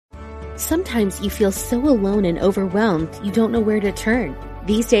Sometimes you feel so alone and overwhelmed you don't know where to turn.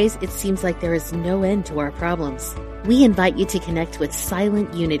 These days, it seems like there is no end to our problems. We invite you to connect with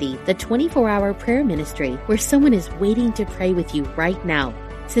Silent Unity, the 24-hour prayer ministry where someone is waiting to pray with you right now.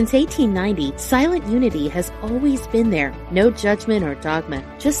 Since 1890, Silent Unity has always been there. No judgment or dogma,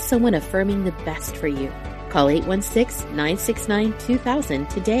 just someone affirming the best for you. Call 816-969-2000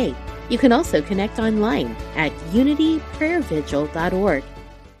 today. You can also connect online at unityprayervigil.org.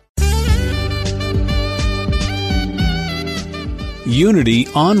 Unity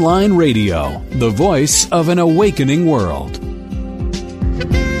Online Radio, the voice of an awakening world.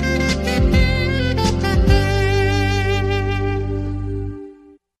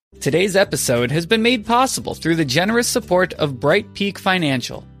 Today's episode has been made possible through the generous support of Bright Peak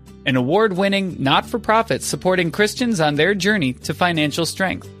Financial, an award-winning not-for-profit supporting Christians on their journey to financial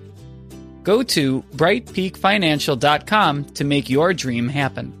strength. Go to brightpeakfinancial.com to make your dream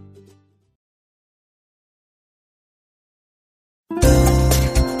happen.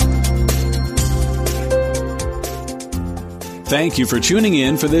 Thank you for tuning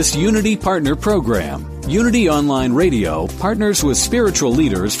in for this Unity Partner Program. Unity Online Radio partners with spiritual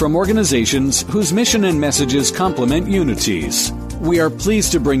leaders from organizations whose mission and messages complement Unity's. We are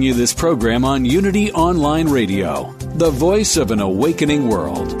pleased to bring you this program on Unity Online Radio, the voice of an awakening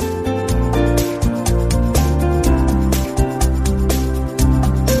world.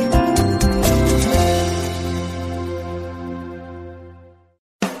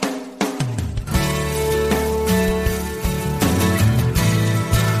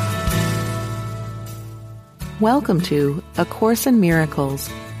 Welcome to A Course in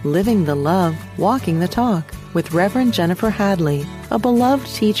Miracles, Living the Love, Walking the Talk, with Reverend Jennifer Hadley, a beloved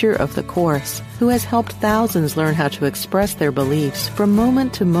teacher of the Course who has helped thousands learn how to express their beliefs from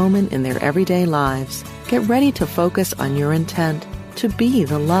moment to moment in their everyday lives. Get ready to focus on your intent to be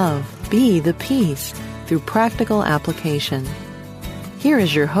the love, be the peace, through practical application. Here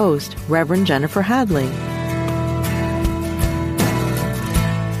is your host, Reverend Jennifer Hadley.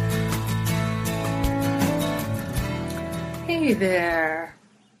 Hey there.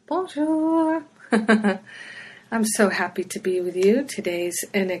 Bonjour. I'm so happy to be with you. Today's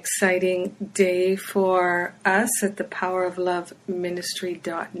an exciting day for us at the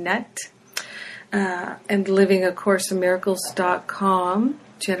powerofloveministry.net and livingacourseinmiracles.com,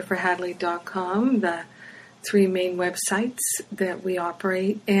 jenniferhadley.com, the three main websites that we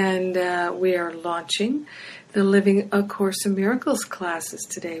operate. And we are launching the Living A Course in Miracles classes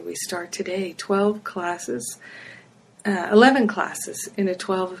today. We start today, 11 classes in a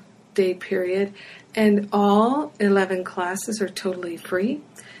 12-day period, and all 11 classes are totally free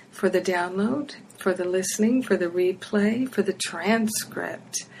for the download, for the listening, for the replay, for the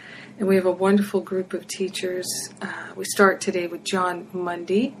transcript. And we have a wonderful group of teachers. We start today with John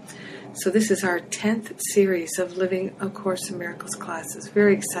Mundy. So this is our 10th series of Living A Course in Miracles classes.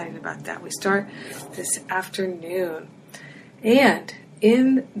 Very excited about that. We start this afternoon. And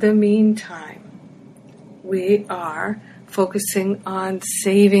in the meantime, we are focusing on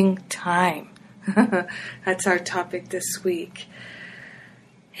saving time. That's our topic this week.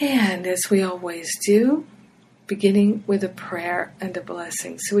 And as we always do, beginning with a prayer and a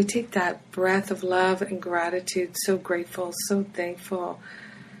blessing. So we take that breath of love and gratitude, so grateful, so thankful,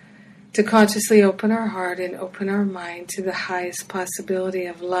 to consciously open our heart and open our mind to the highest possibility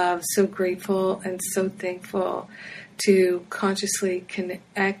of love. So grateful and so thankful to consciously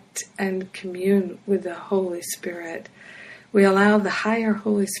connect and commune with the Holy Spirit. We allow the higher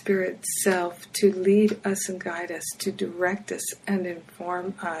Holy Spirit self to lead us and guide us, to direct us and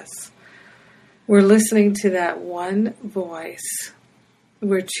inform us. We're listening to that one voice.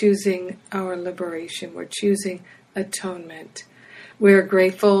 We're choosing our liberation. We're choosing atonement. We're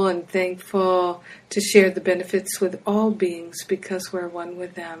grateful and thankful to share the benefits with all beings because we're one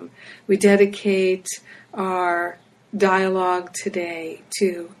with them. We dedicate our dialogue today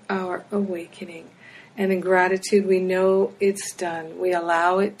to our awakening. And in gratitude, we know it's done. We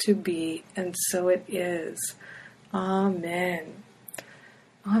allow it to be, and so it is. Amen.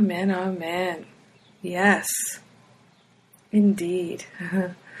 Amen, amen. Yes, indeed.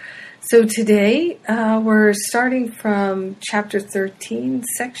 So today, we're starting from chapter 13,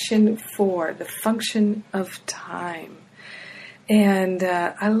 section 4, the function of time. And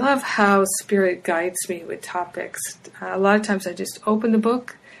I love how Spirit guides me with topics. A lot of times I just open the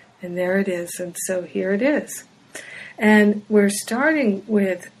book, and there it is. And so here it is. And we're starting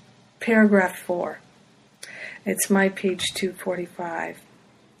with paragraph 4. It's my page 245.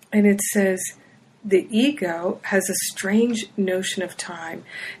 And it says, the ego has a strange notion of time,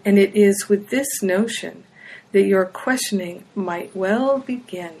 and it is with this notion that your questioning might well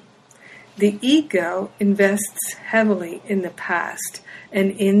begin. The ego invests heavily in the past,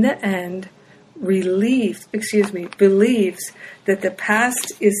 and in the end, believes that the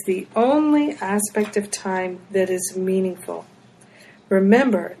past is the only aspect of time that is meaningful.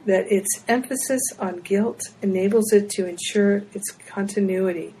 Remember that its emphasis on guilt enables it to ensure its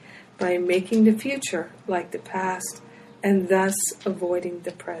continuity by making the future like the past and thus avoiding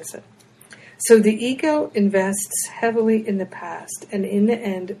the present. So the ego invests heavily in the past and in the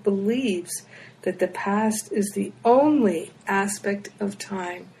end believes that the past is the only aspect of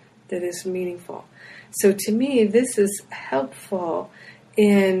time that is meaningful. So to me, this is helpful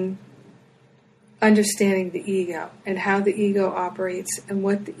in understanding the ego and how the ego operates and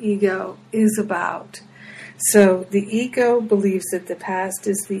what the ego is about. So the ego believes that the past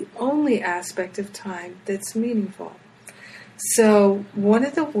is the only aspect of time that's meaningful. So one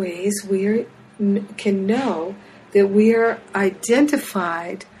of the ways we can know that we are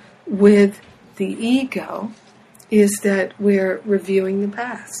identified with the ego is that we're reviewing the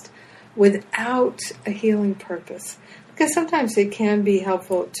past without a healing purpose. Because sometimes it can be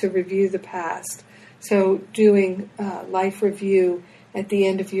helpful to review the past. So doing life review at the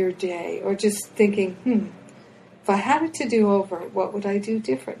end of your day, or just thinking, if I had it to do over, what would I do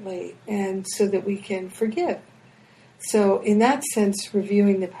differently? And so that we can forgive. So in that sense,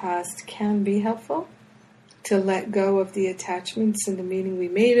 reviewing the past can be helpful to let go of the attachments and the meaning we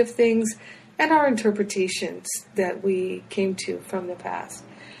made of things and our interpretations that we came to from the past.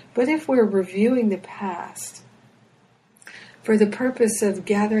 But if we're reviewing the past for the purpose of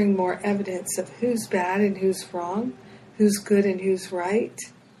gathering more evidence of who's bad and who's wrong, who's good and who's right,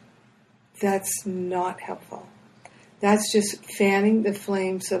 that's not helpful. That's just fanning the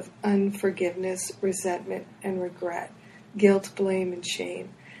flames of unforgiveness, resentment, and regret, guilt, blame, and shame.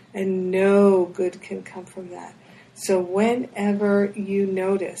 And no good can come from that. So whenever you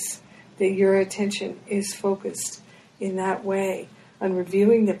notice that your attention is focused in that way on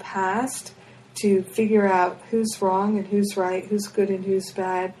reviewing the past to figure out who's wrong and who's right, who's good and who's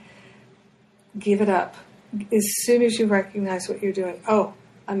bad, give it up. As soon as you recognize what you're doing, oh,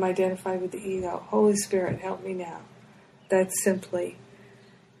 I'm identified with the ego. Holy Spirit, help me now. That's simply,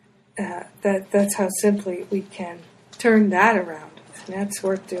 that's how simply we can turn that around. And that's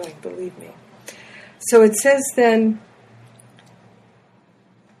worth doing, believe me. So it says then,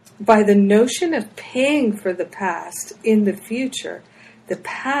 by the notion of paying for the past in the future, the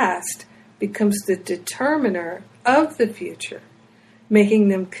past becomes the determiner of the future, making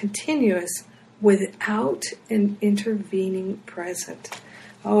them continuous without an intervening present.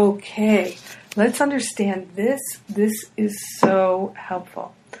 Okay, let's understand this. This is so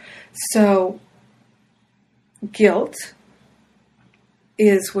helpful. So, guilt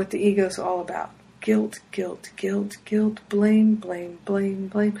is what the ego is all about. Guilt, guilt, guilt, guilt, blame, blame, blame,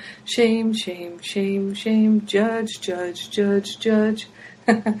 blame, shame, shame, shame, shame, judge, judge, judge, judge.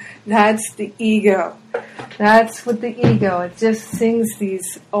 That's the ego. That's what the ego, it just sings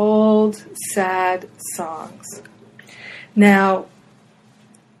these old, sad songs. Now,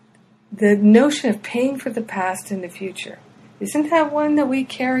 the notion of paying for the past and the future, isn't that one that we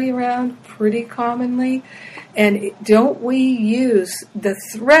carry around pretty commonly? And don't we use the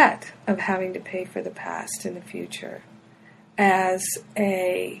threat of having to pay for the past and the future as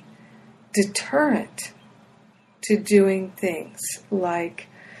a deterrent to doing things like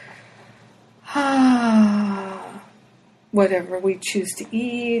whatever we choose to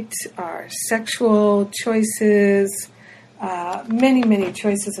eat, our sexual choices, many, many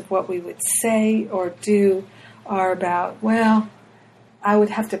choices of what we would say or do are about, well, I would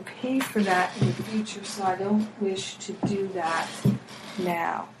have to pay for that in the future, so I don't wish to do that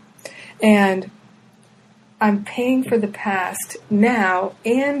now. And I'm paying for the past now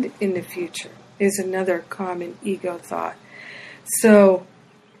and in the future is another common ego thought. So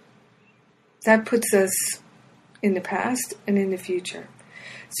that puts us in the past and in the future.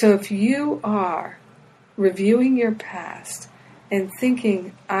 So if you are reviewing your past and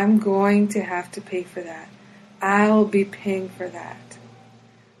thinking, I'm going to have to pay for that, I'll be paying for that,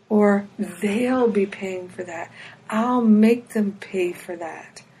 or they'll be paying for that, I'll make them pay for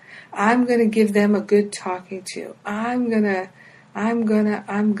that, I'm going to give them a good talking to, I'm gonna.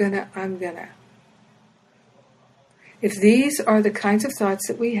 If these are the kinds of thoughts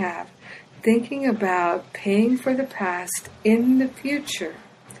that we have, thinking about paying for the past in the future,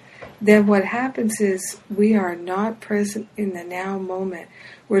 then what happens is we are not present in the now moment.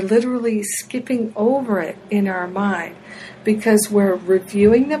 We're literally skipping over it in our mind because we're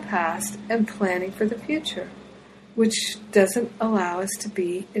reviewing the past and planning for the future, which doesn't allow us to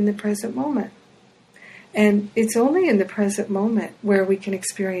be in the present moment. And it's only in the present moment where we can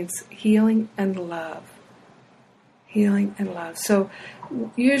experience healing and love. Healing and love. So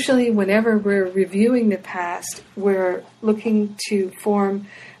usually whenever we're reviewing the past, we're looking to form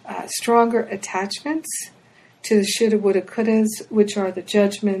stronger attachments to the shoulda, woulda, couldas, which are the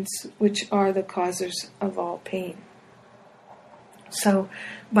judgments, which are the causers of all pain. So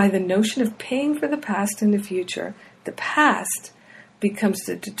by the notion of paying for the past and the future, the past becomes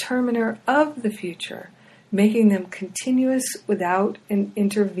the determiner of the future, making them continuous without an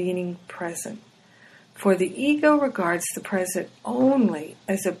intervening present. For the ego regards the present only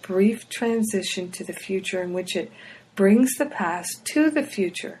as a brief transition to the future in which it brings the past to the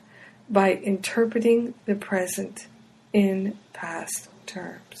future by interpreting the present in past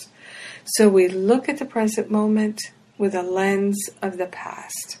terms. So we look at the present moment with a lens of the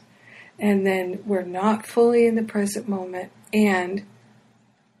past, and then we're not fully in the present moment, and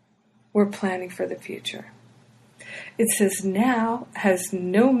we're planning for the future. It says now has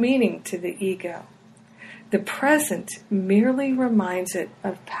no meaning to the ego. The present merely reminds it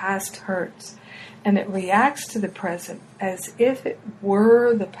of past hurts, and it reacts to the present as if it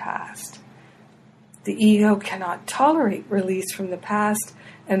were the past. The ego cannot tolerate release from the past,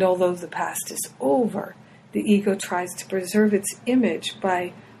 and although the past is over, the ego tries to preserve its image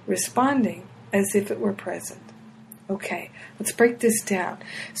by responding as if it were present. Okay, let's break this down.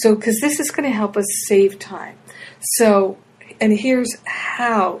 So, because this is going to help us save time. So, and here's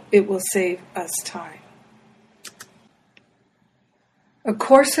how it will save us time. A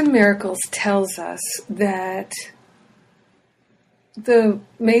Course in Miracles tells us that the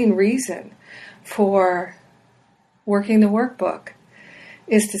main reason for working the workbook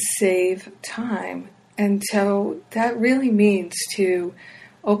is to save time. And so that really means to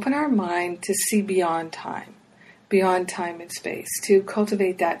open our mind to see beyond time and space, to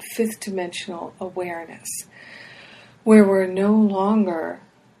cultivate that fifth dimensional awareness where we're no longer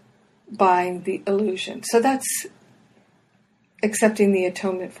buying the illusion. So that's accepting the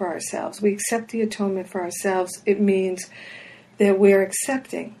atonement for ourselves. We accept the atonement for ourselves. It means that we're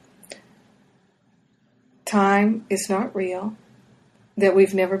accepting time is not real, that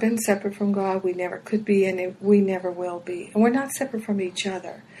we've never been separate from God, we never could be, and we never will be. And we're not separate from each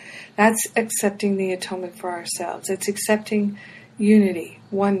other. That's accepting the atonement for ourselves. It's accepting unity,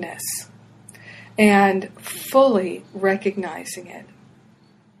 oneness, and fully recognizing it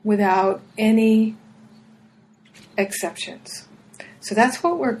without any exceptions. So that's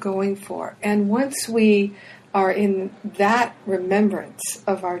what we're going for. And once we are in that remembrance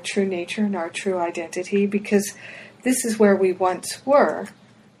of our true nature and our true identity, because this is where we once were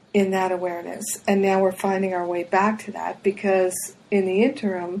in that awareness, and now we're finding our way back to that, because in the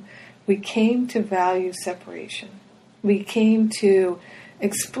interim, we came to value separation. We came to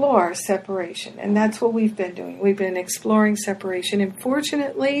explore separation, and that's what we've been doing. We've been exploring separation, and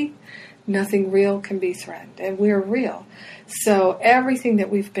fortunately, nothing real can be threatened, and we're real. So everything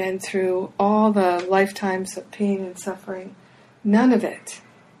that we've been through, all the lifetimes of pain and suffering, none of it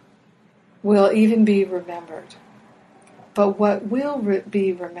will even be remembered. But what will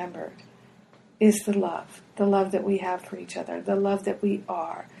be remembered is the love that we have for each other, the love that we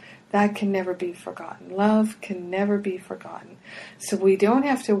are. That can never be forgotten. Love can never be forgotten. So we don't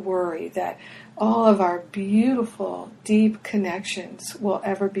have to worry that all of our beautiful, deep connections will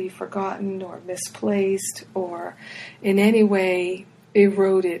ever be forgotten or misplaced or in any way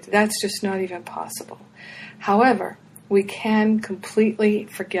eroded. That's just not even possible. However, we can completely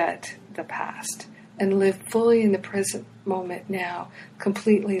forget the past and live fully in the present moment now,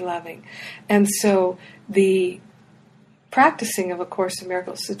 completely loving. And so the practicing of A Course in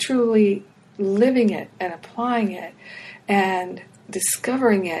Miracles, so truly living it and applying it and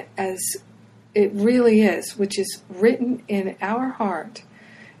discovering it as it really is, which is written in our heart.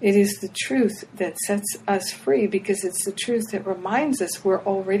 It is the truth that sets us free, because it's the truth that reminds us we're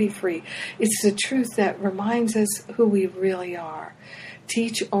already free. It's the truth that reminds us who we really are.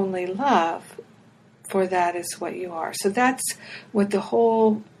 Teach only love, for that is what you are. So that's what the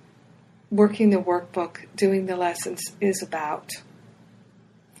whole working the workbook, doing the lessons is about.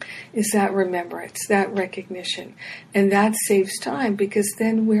 Is that remembrance, that recognition. And that saves time, because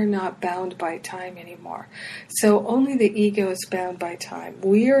then we're not bound by time anymore. So only the ego is bound by time.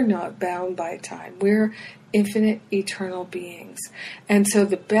 We are not bound by time. We're infinite, eternal beings. And so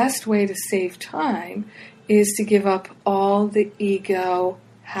the best way to save time is to give up all the ego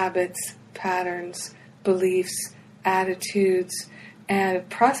habits, patterns, beliefs, attitudes, and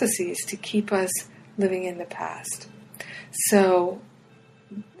processes to keep us living in the past. So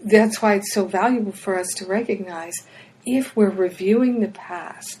that's why it's so valuable for us to recognize, if we're reviewing the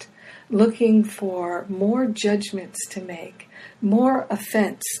past, looking for more judgments to make, more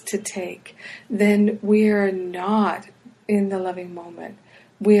offense to take, then we're not in the loving moment.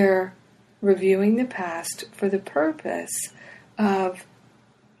 We're reviewing the past for the purpose of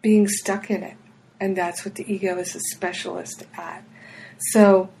being stuck in it. And that's what the ego is a specialist at.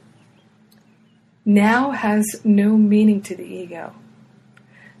 So now has no meaning to the ego.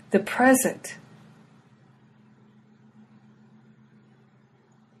 The present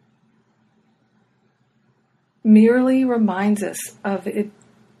merely reminds us of it.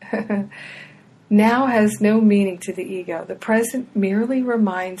 Now has no meaning to the ego. The present merely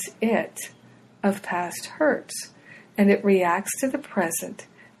reminds it of past hurts, and it reacts to the present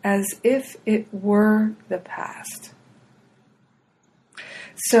as if it were the past.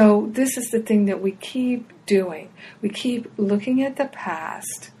 So this is the thing that we keep doing. We keep looking at the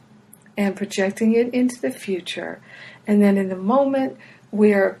past and projecting it into the future, and then in the moment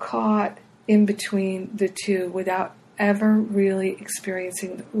we are caught in between the two without ever really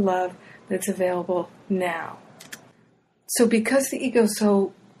experiencing love that's available now. So because the ego is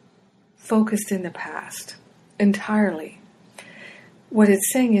so focused in the past entirely, what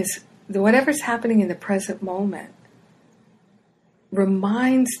it's saying is that whatever's happening in the present moment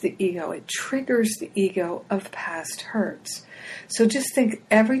reminds the ego, it triggers the ego of past hurts. So just think,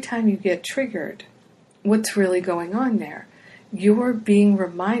 every time you get triggered, what's really going on there? You're being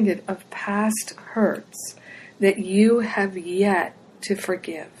reminded of past hurts that you have yet to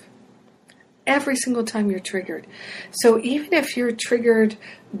forgive. Every single time you're triggered. So even if you're triggered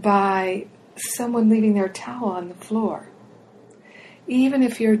by someone leaving their towel on the floor, even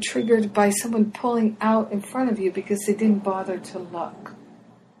if you're triggered by someone pulling out in front of you because they didn't bother to look,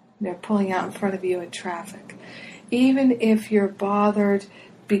 they're pulling out in front of you in traffic, even if you're bothered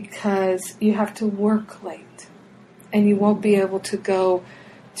because you have to work late and you won't be able to go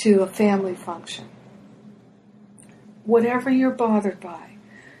to a family function, whatever you're bothered by,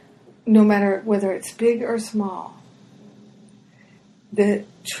 no matter whether it's big or small, the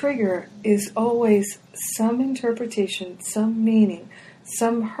trigger is always some interpretation, some meaning,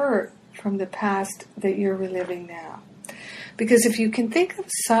 some hurt from the past that you're reliving now. Because if you can think of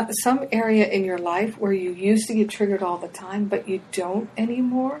some area in your life where you used to get triggered all the time, but you don't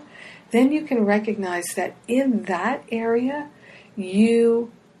anymore, then you can recognize that in that area,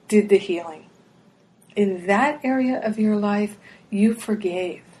 you did the healing. In that area of your life, you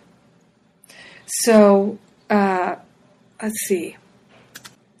forgave. So, let's see.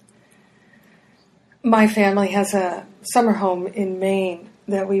 My family has a summer home in Maine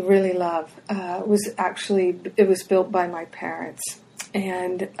that we really love. It was built by my parents.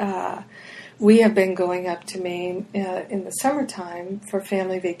 And we have been going up to Maine in the summertime for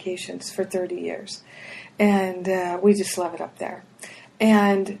family vacations for 30 years. And we just love it up there.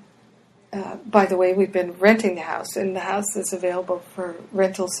 And by the way, we've been renting the house, and the house is available for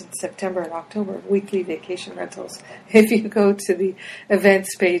rentals in September and October, weekly vacation rentals. If you go to the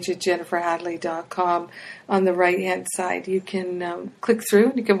events page at jenniferhadley.com, on the right-hand side, you can click through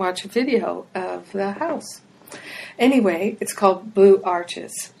and you can watch a video of the house. Anyway, it's called Blue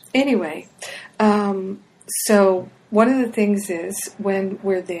Arches. Anyway, so one of the things is when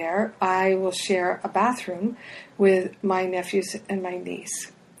we're there, I will share a bathroom with my nephews and my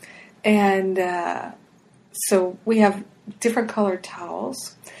niece. And so we have different colored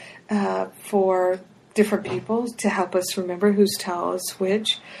towels for different people to help us remember whose towel is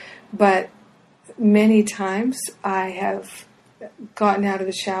which. But many times I have gotten out of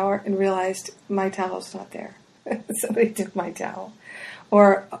the shower and realized my towel's not there. Somebody took my towel.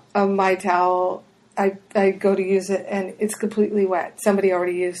 Or my towel, I go to use it and it's completely wet. Somebody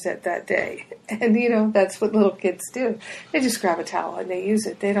already used it that day. And, that's what little kids do. They just grab a towel and they use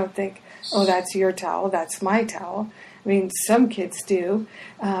it. They don't think, oh, that's your towel, that's my towel. I mean, some kids do.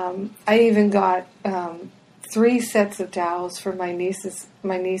 I even got 3 sets of towels for my niece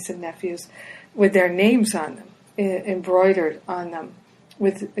and nephews with their names on them, embroidered on them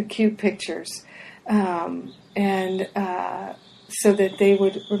with cute pictures. So that they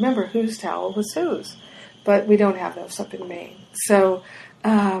would remember whose towel was whose. But we don't have those up in Maine. So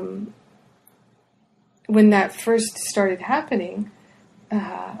when that first started happening,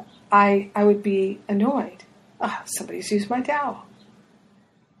 I would be annoyed. Somebody's used my towel.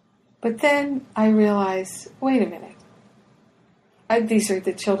 But then I realized, wait a minute. These are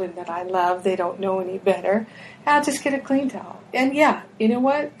the children that I love. They don't know any better. I'll just get a clean towel. And yeah, you know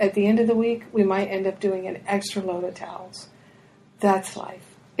what? At the end of the week, we might end up doing an extra load of towels. That's life.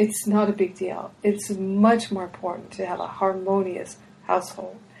 It's not a big deal. It's much more important to have a harmonious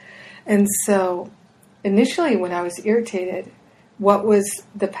household. And so initially when I was irritated what was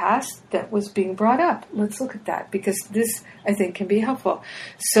the past that was being brought up? Let's look at that, because this, I think, can be helpful.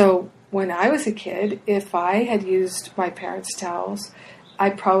 So when I was a kid, if I had used my parents' towels,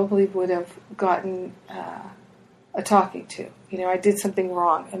 I probably would have gotten a talking to. I did something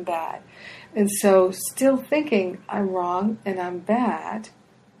wrong and bad. And so still thinking I'm wrong and I'm bad,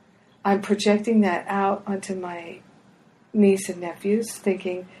 I'm projecting that out onto my niece and nephews,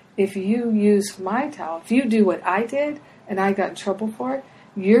 thinking if you use my towel, if you do what I did and I got in trouble for it,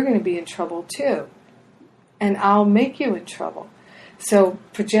 you're going to be in trouble too. And I'll make you in trouble. So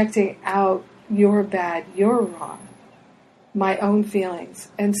projecting out you're bad, you're wrong, my own feelings.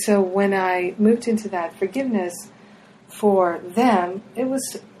 And so when I moved into that forgiveness for them, it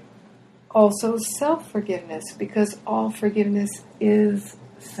was also self-forgiveness, because all forgiveness is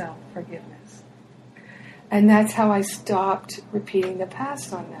self-forgiveness. And that's how I stopped repeating the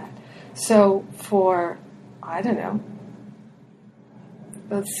past on that. So for, I don't know,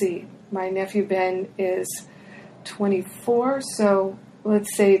 let's see, my nephew Ben is 24, so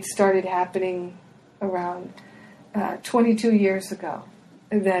let's say it started happening around 22 years ago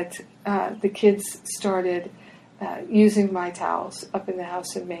that the kids started using my towels up in the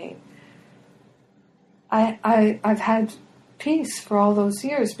house in Maine. I've had peace for all those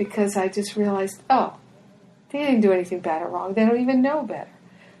years, because I just realized, oh, they didn't do anything bad or wrong. They don't even know better.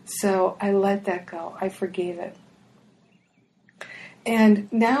 So I let that go. I forgave it.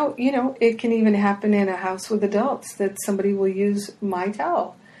 And now, it can even happen in a house with adults that somebody will use my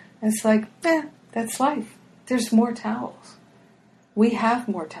towel. And it's like, that's life. There's more towels. We have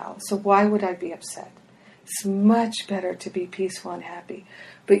more towels. So why would I be upset? It's much better to be peaceful and happy.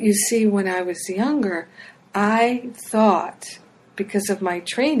 But you see, when I was younger, I thought, because of my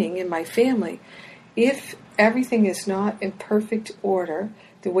training in my family, if everything is not in perfect order,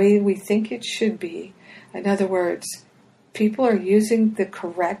 the way we think it should be, in other words, people are using the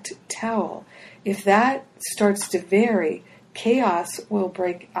correct towel, if that starts to vary, chaos will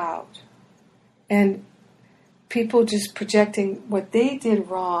break out. And people just projecting what they did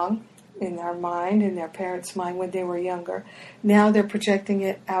wrong in their mind, in their parents' mind when they were younger, now they're projecting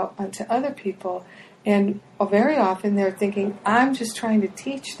it out onto other people. And very often they're thinking, I'm just trying to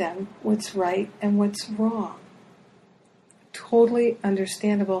teach them what's right and what's wrong. Totally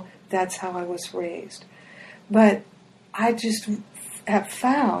understandable. That's how I was raised. But I just have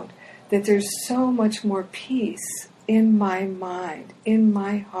found that there's so much more peace in my mind, in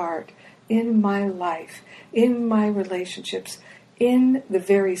my heart, in my life, in my relationships, in the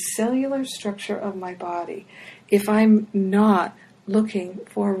very cellular structure of my body, if I'm not looking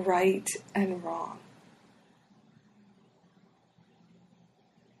for right and wrong.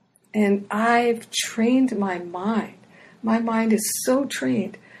 And I've trained my mind. My mind is so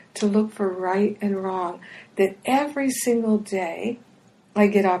trained to look for right and wrong that every single day I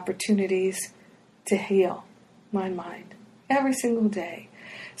get opportunities to heal my mind. Every single day.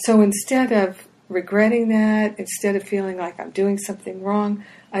 So instead of regretting that, instead of feeling like I'm doing something wrong,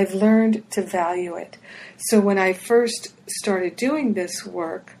 I've learned to value it. So when I first started doing this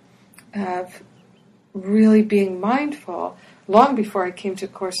work of really being mindful, long before I came to A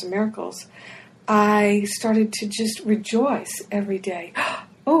Course in Miracles, I started to just rejoice every day.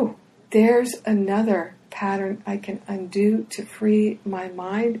 Oh, there's another pattern I can undo to free my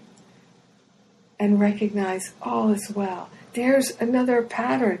mind and recognize all is well. There's another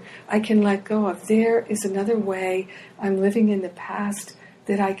pattern I can let go of. There is another way I'm living in the past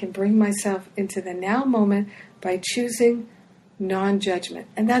that I can bring myself into the now moment by choosing non-judgment.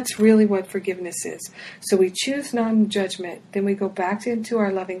 And that's really what forgiveness is. So we choose non-judgment, then we go back into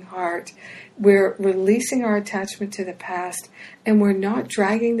our loving heart. We're releasing our attachment to the past, and we're not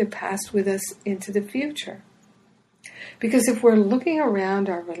dragging the past with us into the future. Because if we're looking around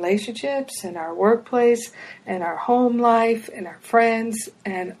our relationships and our workplace and our home life and our friends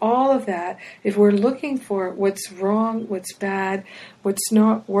and all of that, if we're looking for what's wrong, what's bad, what's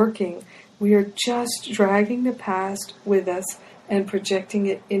not working, we are just dragging the past with us and projecting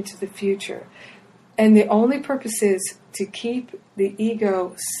it into the future. And the only purpose is to keep the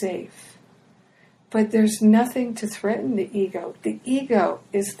ego safe. But there's nothing to threaten the ego. The ego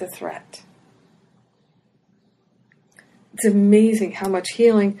is the threat. It's amazing how much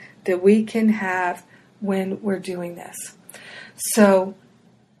healing that we can have when we're doing this. So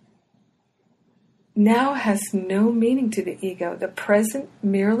now has no meaning to the ego. The present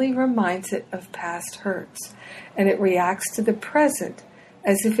merely reminds it of past hurts, and it reacts to the present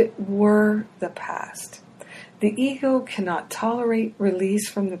as if it were the past. The ego cannot tolerate release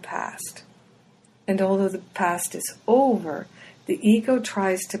from the past. And although the past is over, the ego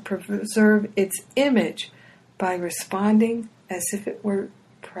tries to preserve its image by responding as if it were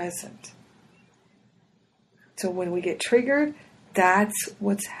present. So when we get triggered, that's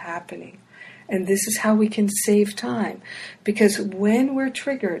what's happening. And this is how we can save time. Because when we're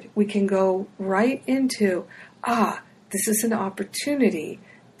triggered, we can go right into, this is an opportunity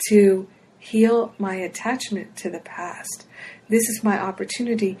to heal my attachment to the past. This is my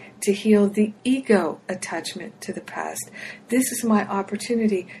opportunity to heal the ego attachment to the past. This is my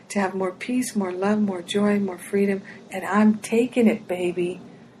opportunity to have more peace, more love, more joy, more freedom. And I'm taking it, baby.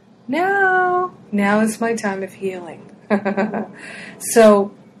 Now is my time of healing.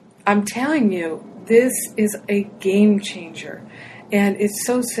 So I'm telling you, this is a game changer. And it's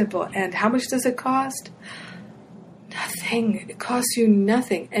so simple. And how much does it cost? Nothing. It costs you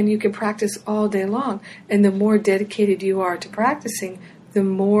nothing. And you can practice all day long. And the more dedicated you are to practicing, the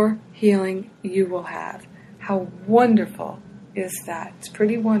more healing you will have. How wonderful is that? It's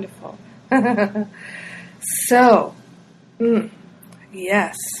pretty wonderful. So,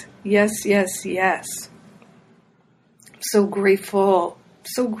 yes. So grateful.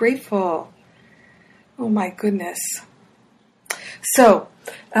 So grateful. Oh my goodness. So,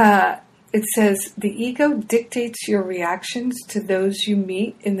 it says, the ego dictates your reactions to those you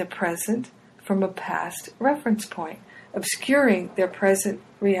meet in the present from a past reference point, obscuring their present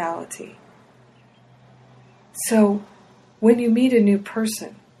reality. So, when you meet a new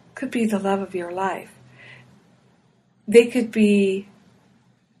person, could be the love of your life, they could be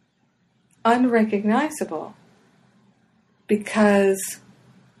unrecognizable because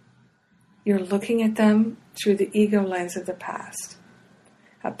you're looking at them through the ego lens of the past.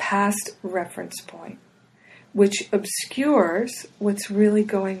 A past reference point, which obscures what's really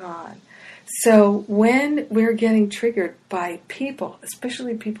going on. So when we're getting triggered by people,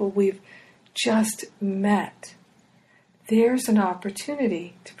 especially people we've just met, there's an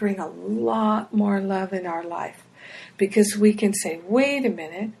opportunity to bring a lot more love in our life. Because we can say, wait a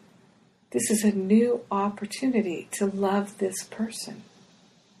minute, this is a new opportunity to love this person.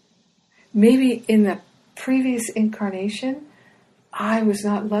 Maybe in the previous incarnation, I was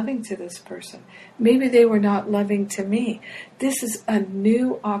not loving to this person. Maybe they were not loving to me. This is a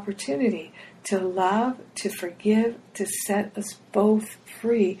new opportunity to love, to forgive, to set us both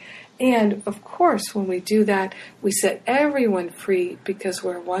free. And of course, when we do that, we set everyone free because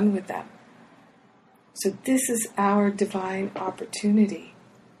we're one with them. So this is our divine opportunity.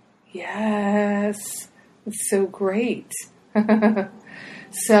 Yes, it's so great.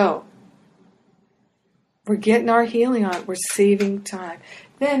 So, we're getting our healing on. We're saving time.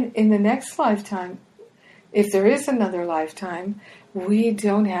 Then in the next lifetime, if there is another lifetime, we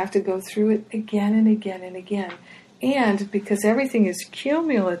don't have to go through it again and again and again. And because everything is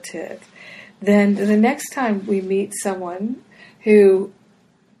cumulative, then the next time we meet someone who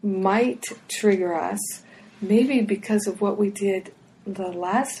might trigger us, maybe because of what we did the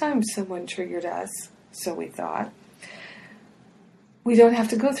last time someone triggered us, so we thought, we don't have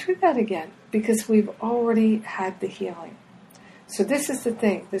to go through that again because we've already had the healing. So this is the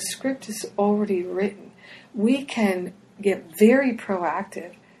thing. The script is already written. We can get very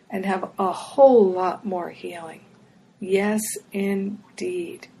proactive and have a whole lot more healing. Yes,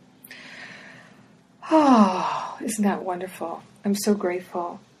 indeed. Oh, isn't that wonderful? I'm so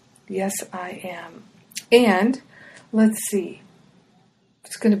grateful. Yes, I am. And let's see.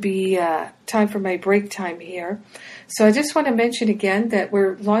 It's going to be time for my break time here. So I just want to mention again that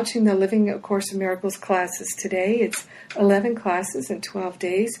we're launching the Living A Course in Miracles classes today. It's 11 classes in 12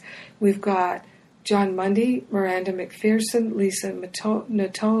 days. We've got John Mundy, Miranda McPherson, Lisa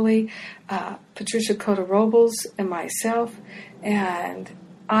Natoli, Patricia Cota-Robles, and myself. And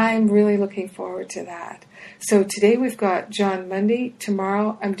I'm really looking forward to that. So today we've got John Mundy.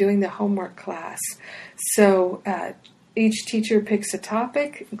 Tomorrow I'm doing the homework class. So each teacher picks a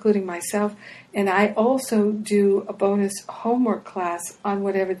topic, including myself, and I also do a bonus homework class on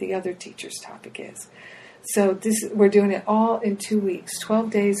whatever the other teacher's topic is. So we're doing it all in 2 weeks, 12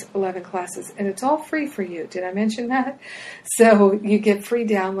 days, 11 classes, and it's all free for you. Did I mention that? So you get free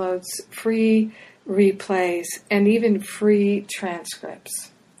downloads, free replays, and even free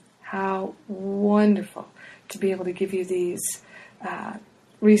transcripts. How wonderful to be able to give you these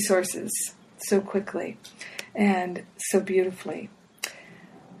resources so quickly and so beautifully.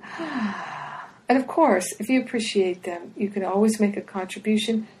 And of course, if you appreciate them, you can always make a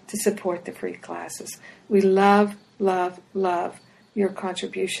contribution to support the free classes. We love, love, love your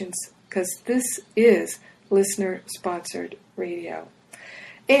contributions because this is listener-sponsored radio.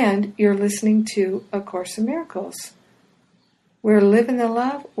 And you're listening to A Course in Miracles. We're living the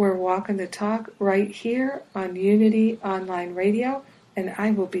love, we're walking the talk right here on Unity Online Radio, and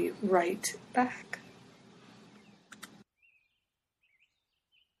I will be right back.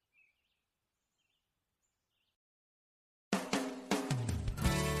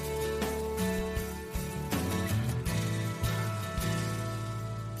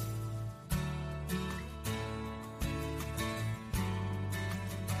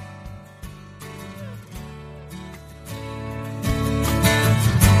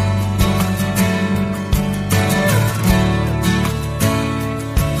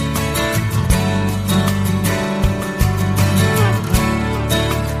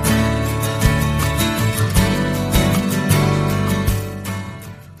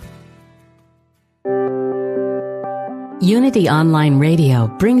 Unity Online Radio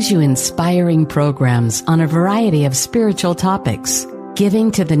brings you inspiring programs on a variety of spiritual topics. Giving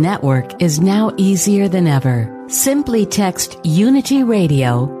to the network is now easier than ever. Simply text Unity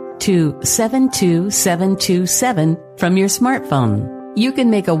Radio to 72727 from your smartphone. You can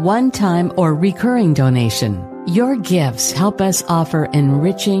make a one-time or recurring donation. Your gifts help us offer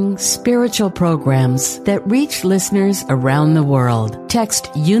enriching spiritual programs that reach listeners around the world. Text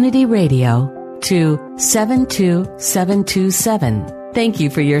Unity Radio to 72727. Thank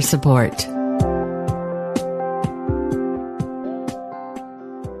you for your support.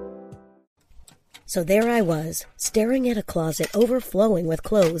 So there I was, staring at a closet overflowing with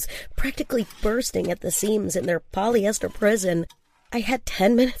clothes, practically bursting at the seams in their polyester prison. I had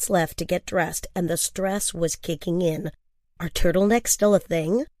 10 minutes left to get dressed, and the stress was kicking in. Are turtlenecks still a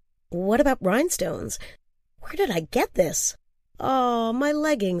thing? What about rhinestones? Where did I get this? Oh, my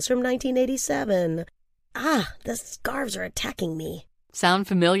leggings from 1987. Ah, the scarves are attacking me. Sound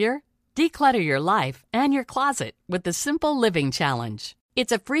familiar? Declutter your life and your closet with the Simple Living Challenge.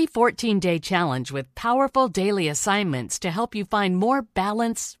 It's a free 14-day challenge with powerful daily assignments to help you find more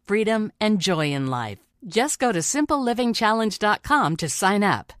balance, freedom, and joy in life. Just go to simplelivingchallenge.com to sign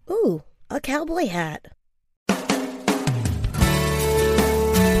up. Ooh, a cowboy hat.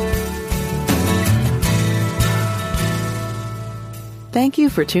 Thank you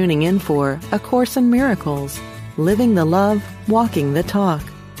for tuning in for A Course in Miracles, Living the Love, Walking the Talk.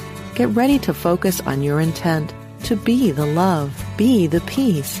 Get ready to focus on your intent to be the love, be the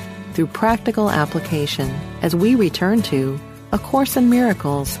peace, through practical application as we return to A Course in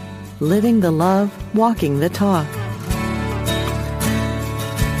Miracles, Living the Love, Walking the Talk.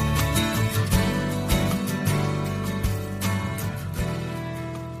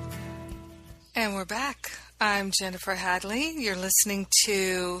 And we're back. I'm Jennifer Hadley. You're listening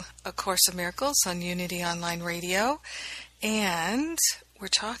to A Course of Miracles on Unity Online Radio, and we're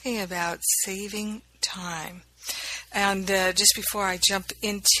talking about saving time. And just before I jump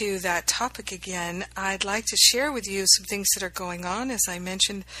into that topic again, I'd like to share with you some things that are going on. As I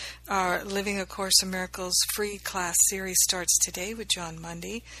mentioned, our Living A Course in Miracles free class series starts today with John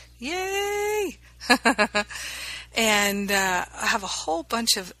Mundy. Yay! And I have a whole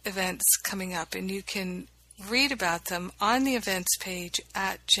bunch of events coming up, and you can read about them on the events page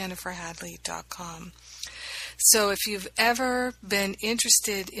at jenniferhadley.com. So if you've ever been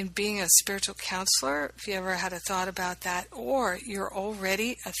interested in being a spiritual counselor, if you ever had a thought about that, or you're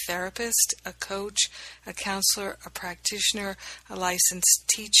already a therapist, a coach, a counselor, a practitioner, a licensed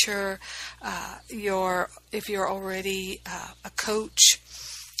teacher, if you're already a coach,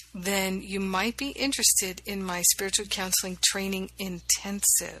 then you might be interested in my Spiritual Counseling Training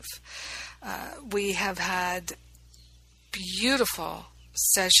Intensive. We have had beautiful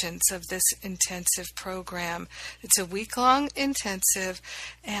sessions of this intensive program. It's a week-long intensive,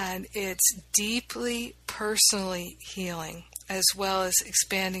 and it's deeply personally healing, as well as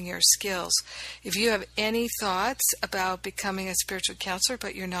expanding your skills. If you have any thoughts about becoming a spiritual counselor,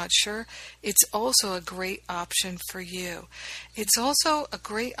 but you're not sure, it's also a great option for you. It's also a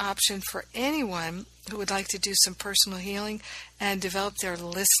great option for anyone who would like to do some personal healing and develop their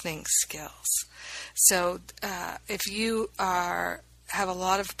listening skills. So if you have a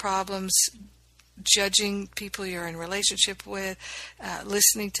lot of problems judging people you're in relationship with,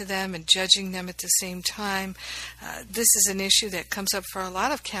 listening to them and judging them at the same time, this is an issue that comes up for a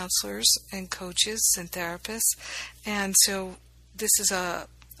lot of counselors and coaches and therapists. And so this is a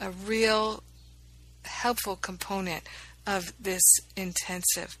real helpful component of this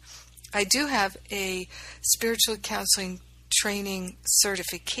intensive. I do have a spiritual counseling training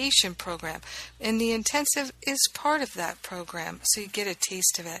certification program, and the intensive is part of that program, so you get a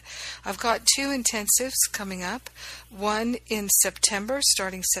taste of it. I've got 2 intensives coming up, one in September,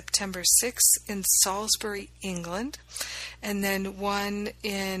 starting September 6th in Salisbury, England, and then one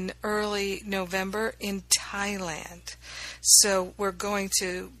in early November in Thailand. So we're going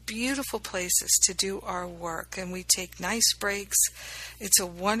to beautiful places to do our work, and we take nice breaks. It's a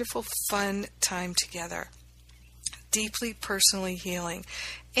wonderful, fun time together. Deeply personally healing.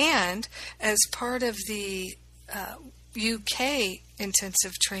 And as part of the UK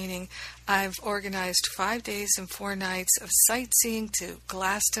intensive training, I've organized 5 days and 4 nights of sightseeing to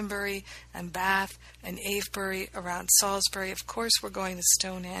Glastonbury and Bath and Avebury around Salisbury. Of course, we're going to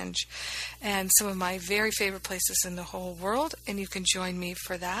Stonehenge and some of my very favorite places in the whole world, and you can join me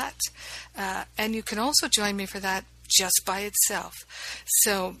for that. And you can also join me for that just by itself.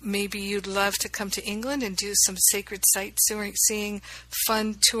 So maybe you'd love to come to England and do some sacred sightseeing,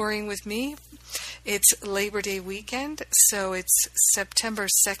 fun touring with me. It's Labor Day weekend, so it's September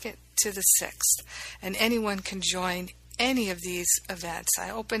 2nd to the 6th, and anyone can join any of these events.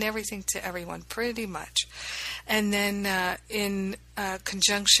 I open everything to everyone pretty much. And then in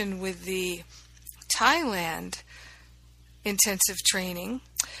conjunction with the Thailand intensive training,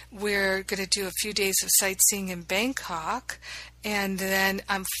 we're going to do a few days of sightseeing in Bangkok, and then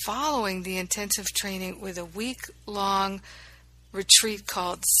I'm following the intensive training with a week-long retreat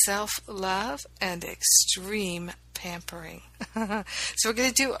called Self-Love and Extreme Pampering. So we're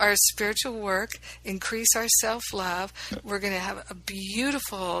going to do our spiritual work, increase our self-love. We're going to have a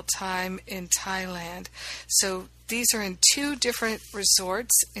beautiful time in Thailand. So these are in 2 different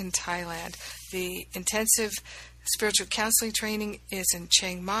resorts in Thailand. The intensive spiritual counseling training is in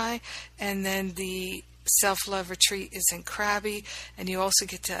Chiang Mai, and then the self-love retreat is in Krabi, and you also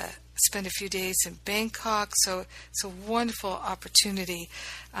get to spend a few days in Bangkok. So it's a wonderful opportunity.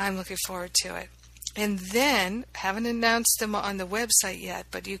 I'm looking forward to it. And then, haven't announced them on the website yet,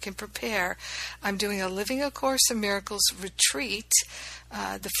 but you can prepare. I'm doing a Living A Course in Miracles retreat,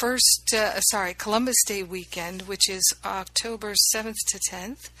 Columbus Day weekend, which is October 7th to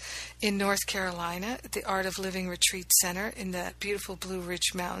 10th in North Carolina at the Art of Living Retreat Center in the beautiful Blue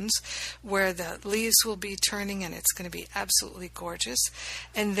Ridge Mountains, where the leaves will be turning, and it's going to be absolutely gorgeous.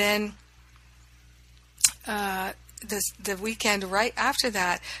 And then the weekend right after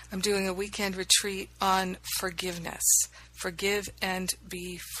that, I'm doing a weekend retreat on forgiveness. Forgive and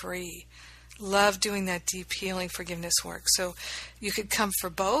be free. Love doing that deep healing forgiveness work. So you could come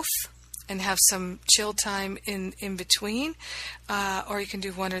for both and have some chill time in between, or you can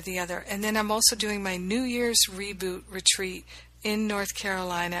do one or the other. And then I'm also doing my New Year's Reboot retreat in North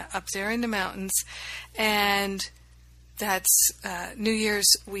Carolina, up there in the mountains, and that's New Year's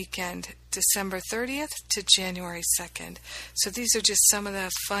weekend, December 30th to January 2nd. So these are just some of the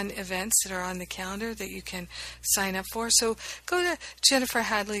fun events that are on the calendar that you can sign up for. So go to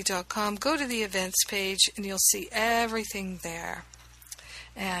jenniferhadley.com, go to the events page, and you'll see everything there.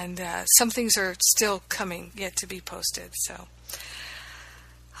 And some things are still coming yet to be posted. So,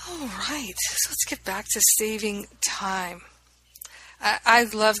 all right, so let's get back to saving time. I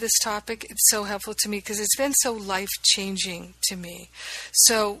love this topic. It's so helpful to me because it's been so life-changing to me.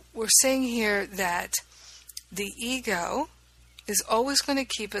 So we're saying here that the ego is always going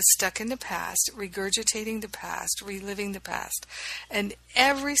to keep us stuck in the past, regurgitating the past, reliving the past. And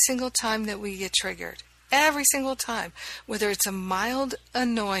every single time that we get triggered, every single time, whether it's a mild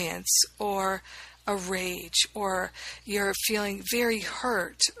annoyance or a rage, or you're feeling very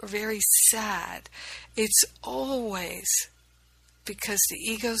hurt or very sad, it's always because the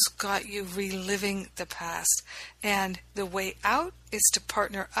ego's got you reliving the past. And the way out is to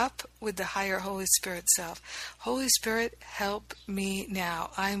partner up with the higher Holy Spirit self. Holy Spirit, help me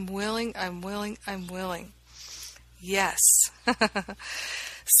now. I'm willing, I'm willing, I'm willing. Yes.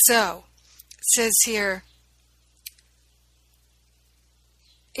 So, it says here,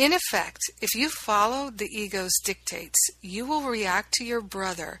 in effect, if you follow the ego's dictates, you will react to your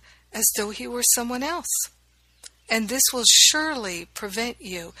brother as though he were someone else. And this will surely prevent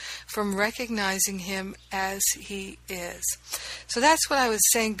you from recognizing him as he is. So that's what I was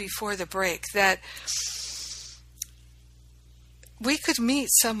saying before the break, that we could meet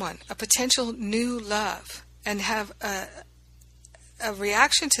someone, a potential new love, and have a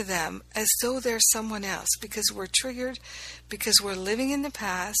reaction to them as though they're someone else, because we're triggered, because we're living in the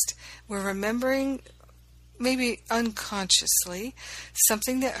past, we're remembering maybe unconsciously,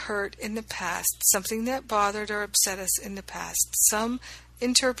 something that hurt in the past, something that bothered or upset us in the past, some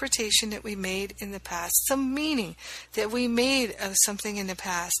interpretation that we made in the past, some meaning that we made of something in the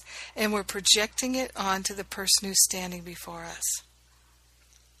past, and we're projecting it onto the person who's standing before us.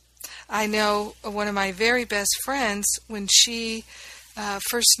 I know one of my very best friends, when she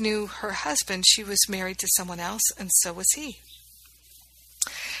first knew her husband, she was married to someone else, and so was he.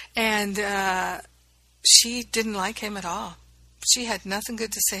 And she didn't like him at all. She had nothing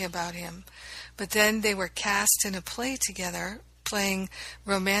good to say about him. But then they were cast in a play together, playing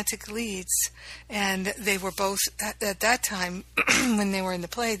romantic leads, and they were both, at that time, when they were in the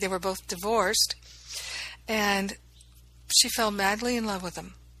play, they were both divorced, and she fell madly in love with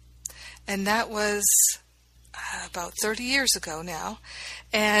him. And that was about 30 years ago now.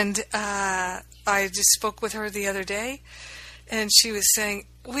 And I just spoke with her the other day, and she was saying,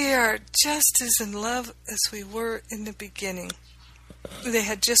 we are just as in love as we were in the beginning. They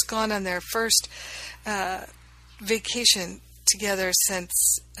had just gone on their first vacation together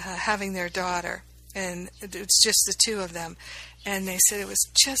since having their daughter, and it's just the two of them. And they said it was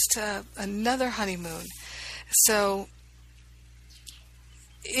just another honeymoon. So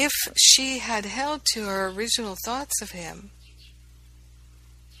if she had held to her original thoughts of him,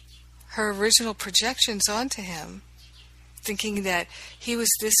 her original projections onto him, thinking that he was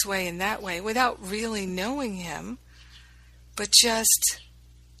this way and that way without really knowing him, but just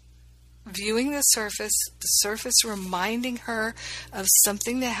viewing the surface reminding her of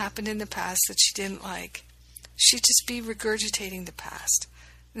something that happened in the past that she didn't like. She'd just be regurgitating the past.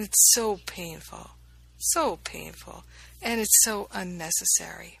 And it's so painful, and it's so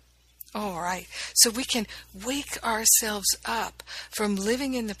unnecessary. All right, so we can wake ourselves up from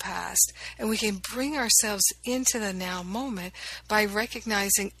living in the past, and we can bring ourselves into the now moment by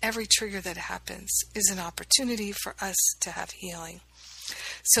recognizing every trigger that happens is an opportunity for us to have healing.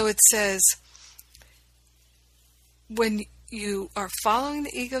 So it says, when you are following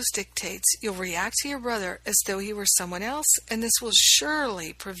the ego's dictates, you'll react to your brother as though he were someone else, and this will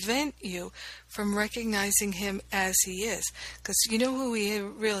surely prevent you from recognizing him as he is. Because you know who he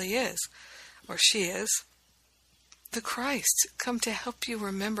really is, or she is? The Christ, come to help you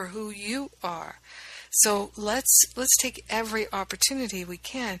remember who you are. So let's take every opportunity we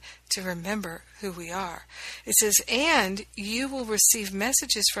can to remember who we are. It says, and you will receive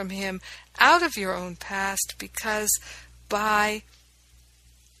messages from him out of your own past, because by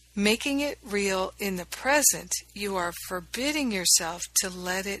making it real in the present, you are forbidding yourself to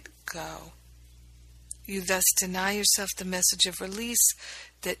let it go. You thus deny yourself the message of release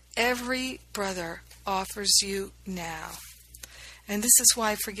that every brother offers you now. And this is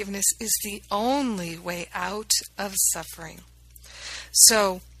why forgiveness is the only way out of suffering.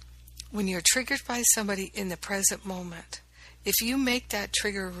 So, when you're triggered by somebody in the present moment, if you make that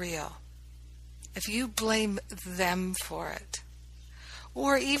trigger real, if you blame them for it,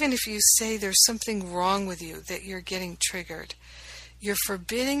 or even if you say there's something wrong with you that you're getting triggered, you're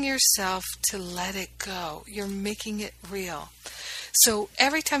forbidding yourself to let it go. You're making it real. So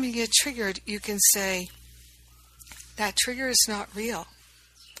every time you get triggered, you can say, that trigger is not real.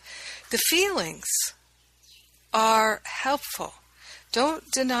 The feelings are helpful. Don't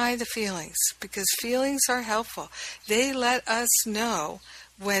deny the feelings, because feelings are helpful. They let us know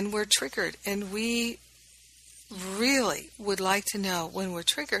when we're triggered, and we really would like to know when we're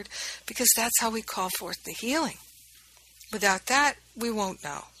triggered, because that's how we call forth the healing. Without that, we won't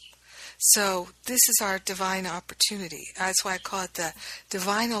know. So this is our divine opportunity. That's why I call it the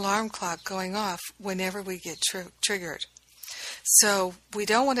divine alarm clock going off whenever we get triggered. So we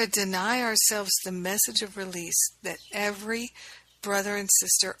don't want to deny ourselves the message of release that every brother and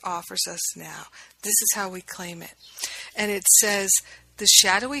sister offers us now. This is how we claim it. And it says, the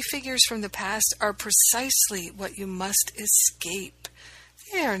shadowy figures from the past are precisely what you must escape.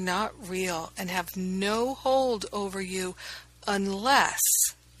 They are not real and have no hold over you unless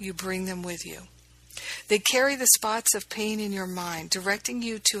you bring them with you. They carry the spots of pain in your mind, directing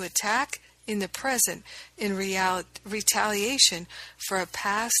you to attack in the present in retaliation for a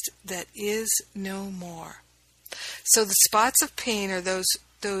past that is no more. So the spots of pain are those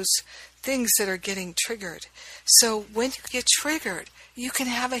things that are getting triggered. So when you get triggered, you can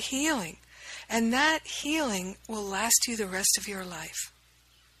have a healing. And that healing will last you the rest of your life.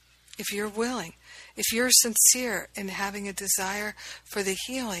 If you're willing, if you're sincere in having a desire for the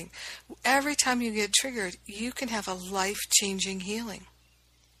healing, every time you get triggered, you can have a life-changing healing.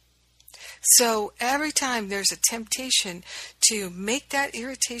 So every time there's a temptation to make that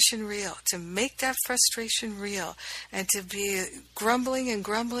irritation real, to make that frustration real, and to be grumbling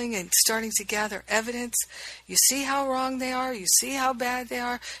and starting to gather evidence, you see how wrong they are, you see how bad they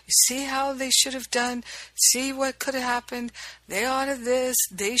are, you see how they should have done, see what could have happened, they ought to this,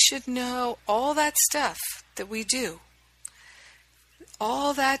 they should know, all that stuff that we do.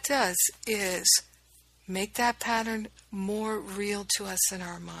 All that does is make that pattern more real to us in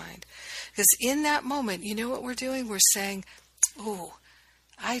our mind. Because in that moment, you know what we're doing? We're saying, oh,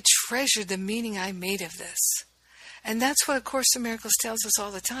 I treasure the meaning I made of this. And that's what A Course in Miracles tells us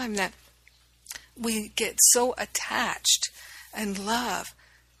all the time, that we get so attached and love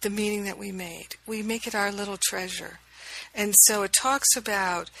the meaning that we made. We make it our little treasure. And so it talks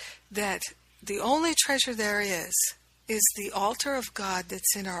about that the only treasure there is the altar of God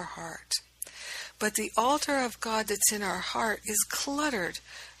that's in our heart. But the altar of God that's in our heart is cluttered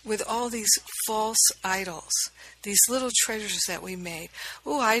with all these false idols, these little treasures that we made.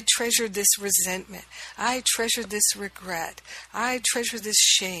 Oh, I treasured this resentment. I treasured this regret. I treasure this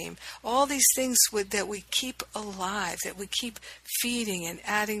shame. All these things that we keep alive, that we keep feeding and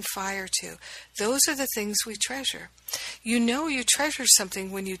adding fire to. Those are the things we treasure. You know you treasure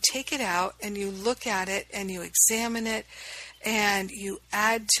something when you take it out and you look at it and you examine it, and you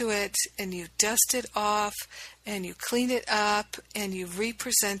add to it, and you dust it off, and you clean it up, and you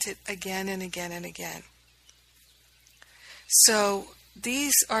represent it again and again and again. So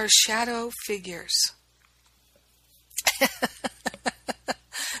these are shadow figures.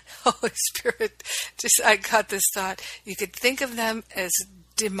 Holy Spirit, I got this thought. You could think of them as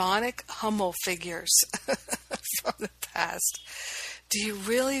demonic Hummel figures from the past. Do you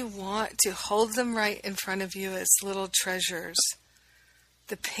really want to hold them right in front of you as little treasures?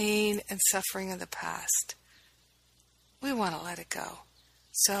 The pain and suffering of the past. We want to let it go.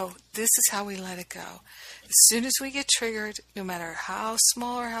 So this is how we let it go. As soon as we get triggered, no matter how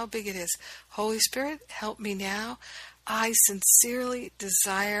small or how big it is, Holy Spirit, help me now. I sincerely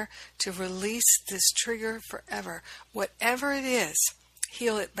desire to release this trigger forever. Whatever it is,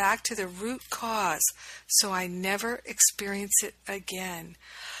 heal it back to the root cause so I never experience it again.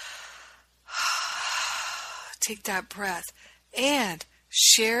 Take that breath and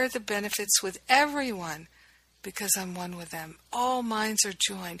share the benefits with everyone because I'm one with them. All minds are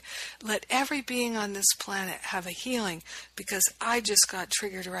joined. Let every being on this planet have a healing because I just got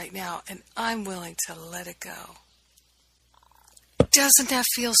triggered right now and I'm willing to let it go. Doesn't that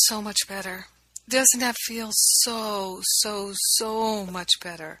feel so much better? Doesn't that feel so much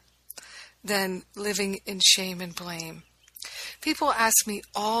better than living in shame and blame? People ask me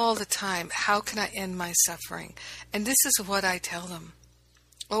all the time, how can I end my suffering? And this is what I tell them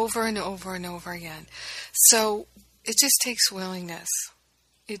over and over and over again. So it just takes willingness.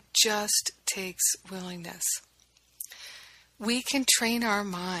 It just takes willingness. We can train our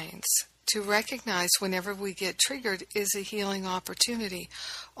minds to recognize whenever we get triggered is a healing opportunity.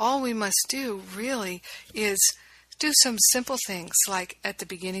 All we must do really is do some simple things like at the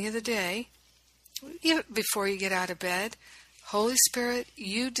beginning of the day, even before you get out of bed, Holy Spirit,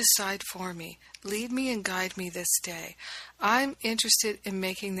 you decide for me. Lead me and guide me this day. I'm interested in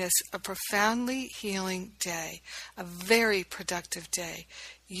making this a profoundly healing day, a very productive day.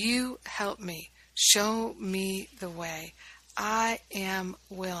 You help me. Show me the way. I am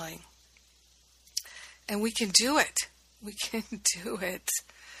willing. And we can do it. We can do it.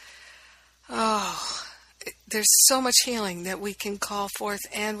 Oh, there's so much healing that we can call forth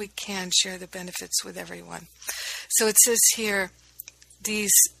and we can share the benefits with everyone. So it says here,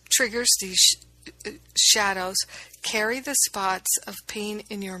 these triggers, these shadows, carry the spots of pain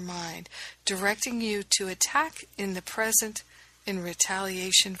in your mind, directing you to attack in the present in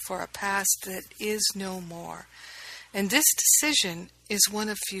retaliation for a past that is no more. And this decision is one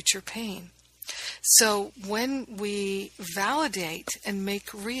of future pain. So when we validate and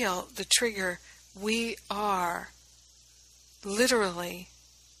make real the trigger, we are literally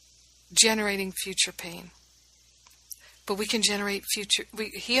generating future pain. But we can generate future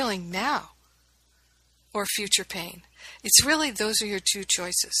healing now or future pain. It's really, those are your two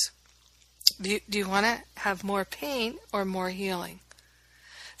choices. Do you want to have more pain or more healing?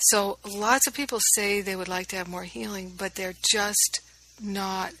 So lots of people say they would like to have more healing, but they're just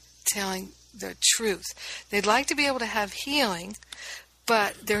not telling the truth. They'd like to be able to have healing,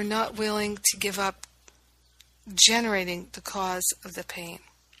 but they're not willing to give up generating the cause of the pain.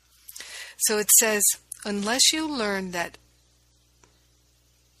 So it says, unless you learn that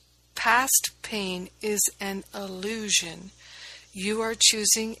past pain is an illusion, you are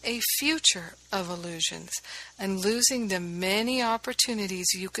choosing a future of illusions and losing the many opportunities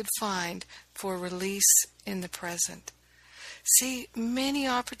you could find for release in the present. See, many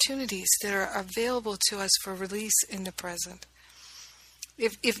opportunities that are available to us for release in the present.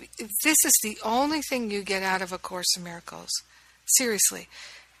 If this is the only thing you get out of A Course in Miracles, seriously,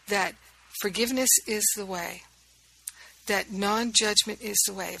 that forgiveness is the way, that non-judgment is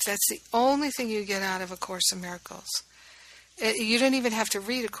the way, if that's the only thing you get out of A Course in Miracles, you don't even have to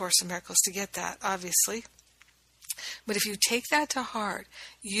read A Course in Miracles to get that, obviously. But if you take that to heart,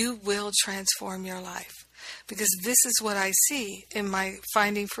 you will transform your life. Because this is what I see in my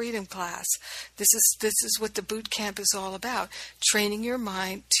Finding Freedom class. This is what the boot camp is all about. Training your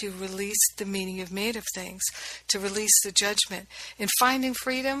mind to release the meaning of made of things, to release the judgment. In Finding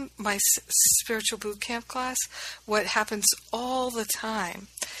Freedom, my spiritual boot camp class, what happens all the time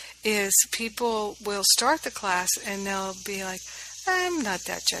is people will start the class and they'll be like, I'm not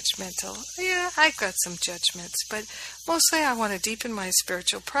that judgmental. Yeah, I've got some judgments, but mostly I want to deepen my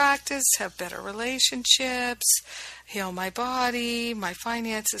spiritual practice, have better relationships, heal my body, my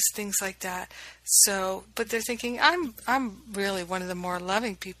finances, things like that. So, but they're thinking, I'm really one of the more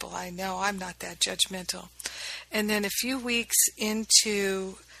loving people I know. I'm not that judgmental. And then a few weeks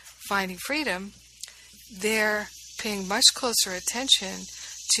into Finding Freedom, they're paying much closer attention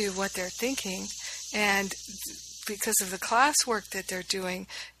to what they're thinking, and because of the class work that they're doing,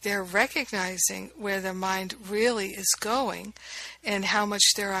 they're recognizing where their mind really is going and how much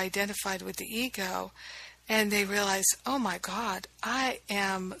they're identified with the ego. And they realize, oh my God, I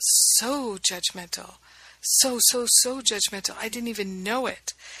am so judgmental. so judgmental. I didn't even know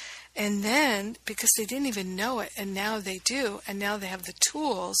it. And then, because they didn't even know it, and now they do, and now they have the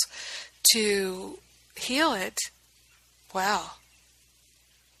tools to heal it, well,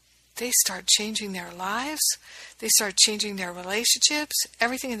 they start changing their lives. They start changing their relationships.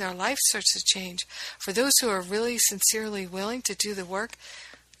 Everything in their life starts to change. For those who are really sincerely willing to do the work,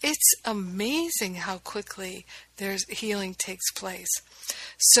 it's amazing how quickly there's healing takes place.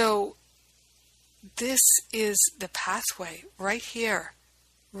 So this is the pathway right here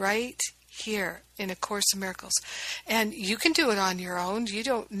in A Course in Miracles. And you can do it on your own. You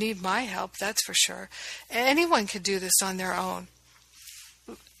don't need my help, that's for sure. Anyone can do this on their own.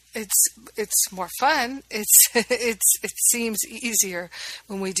 It's more fun. It seems easier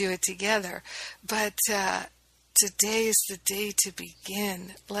when we do it together. But today is the day to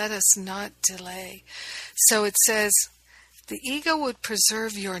begin. Let us not delay. So it says, the ego would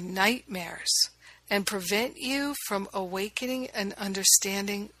preserve your nightmares and prevent you from awakening and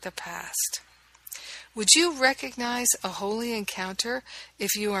understanding the past. Would you recognize a holy encounter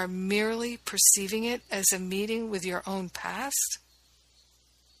if you are merely perceiving it as a meeting with your own past?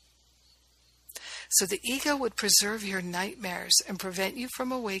 So the ego would preserve your nightmares and prevent you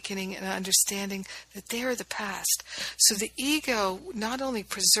from awakening and understanding that they are the past. So the ego not only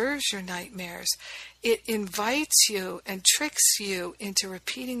preserves your nightmares, it invites you and tricks you into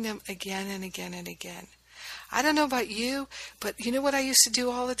repeating them again and again and again. I don't know about you, but you know what I used to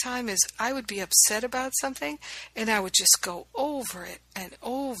do all the time is I would be upset about something and I would just go over it and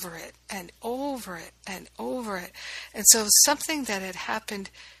over it and over it and over it. And so something that had happened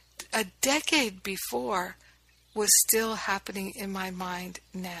a decade before was still happening in my mind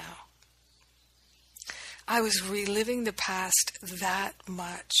now. I was reliving the past that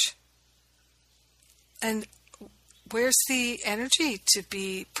much. And where's the energy to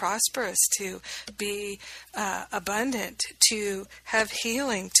be prosperous, to be abundant, to have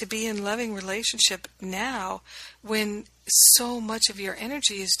healing, to be in loving relationship now when so much of your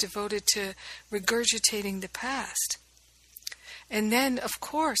energy is devoted to regurgitating the past? And then, of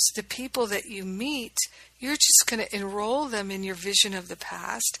course, the people that you meet, you're just going to enroll them in your vision of the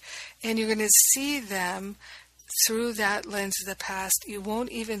past, and you're going to see them through that lens of the past. You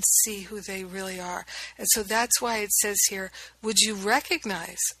won't even see who they really are. And so that's why it says here, would you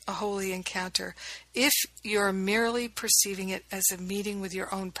recognize a holy encounter if you're merely perceiving it as a meeting with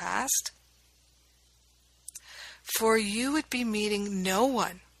your own past? For you would be meeting no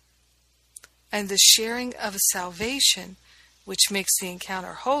one, and the sharing of salvation, which makes the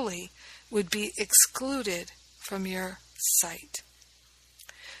encounter holy, would be excluded from your sight.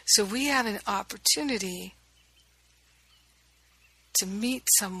 So we have an opportunity to meet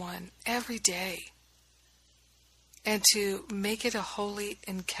someone every day and to make it a holy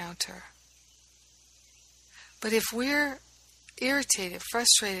encounter. But if we're irritated,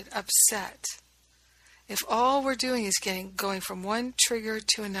 frustrated, upset, if all we're doing is going from one trigger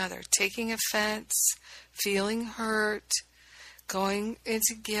to another, taking offense, feeling hurt, going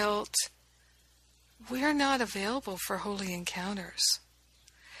into guilt, we're not available for holy encounters.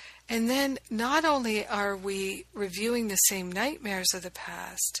 And then not only are we reviewing the same nightmares of the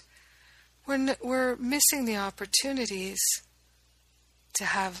past, we're missing the opportunities to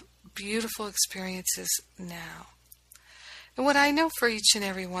have beautiful experiences now. And what I know for each and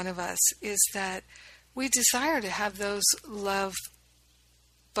every one of us is that we desire to have those love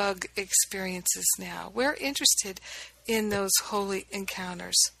bug experiences now. We're interested in those holy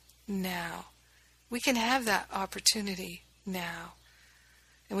encounters now. We can have that opportunity now.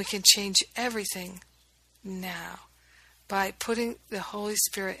 And we can change everything now by putting the Holy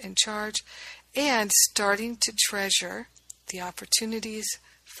Spirit in charge and starting to treasure the opportunities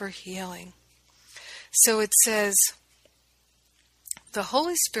for healing. So it says, the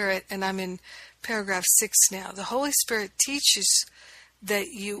Holy Spirit, and I'm in paragraph 6 now, the Holy Spirit teaches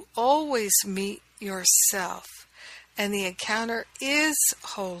that you always meet yourself, and the encounter is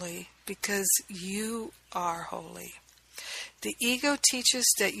holy because you are holy. The ego teaches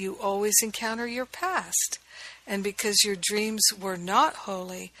that you always encounter your past, and because your dreams were not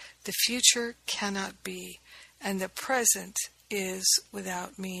holy, the future cannot be, and the present is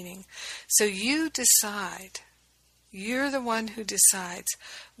without meaning. So you decide. You're the one who decides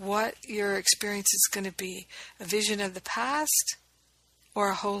what your experience is going to be, a vision of the past or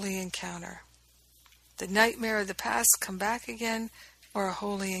a holy encounter. The nightmare of the past come back again, or a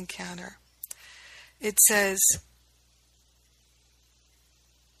holy encounter. It says,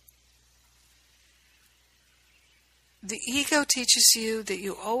 the ego teaches you that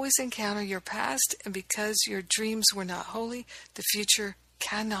you always encounter your past, and because your dreams were not holy, the future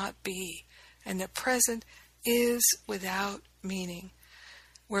cannot be, and the present is without meaning.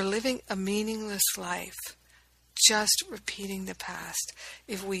 We're living a meaningless life, just repeating the past.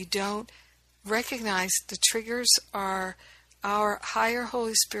 If we don't recognize the triggers are our higher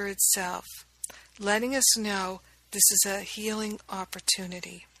Holy Spirit self, letting us know this is a healing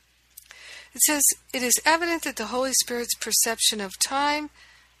opportunity. It says, it is evident that the Holy Spirit's perception of time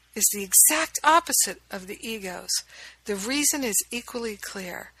is the exact opposite of the ego's. The reason is equally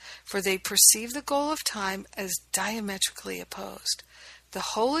clear, for they perceive the goal of time as diametrically opposed. The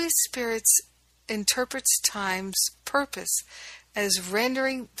Holy Spirit interprets time's purpose as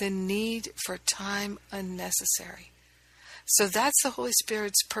rendering the need for time unnecessary. So that's the Holy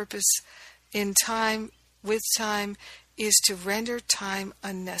Spirit's purpose in time, with time, is to render time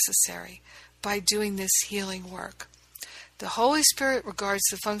unnecessary by doing this healing work. The Holy Spirit regards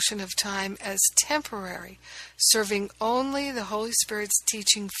the function of time as temporary, serving only the Holy Spirit's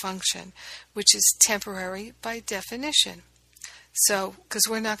teaching function, which is temporary by definition. So, because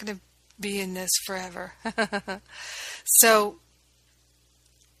we're not going to be in this forever. So,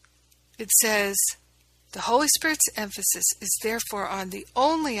 it says, the Holy Spirit's emphasis is therefore on the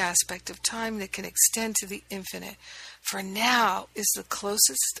only aspect of time that can extend to the infinite, for now is the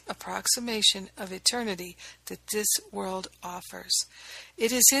closest approximation of eternity that this world offers.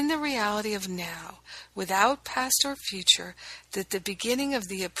 It is in the reality of now, without past or future, that the beginning of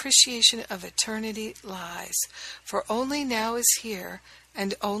the appreciation of eternity lies, for only now is here,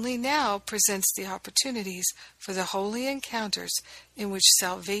 and only now presents the opportunities for the holy encounters in which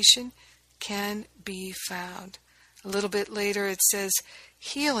salvation can be found. A little bit later it says,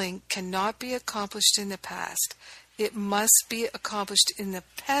 healing cannot be accomplished in the past. It must be accomplished in the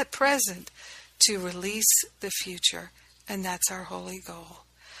present to release the future. And that's our holy goal.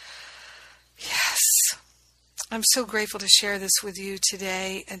 Yes. I'm so grateful to share this with you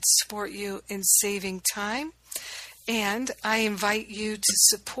today and support you in saving time. And I invite you to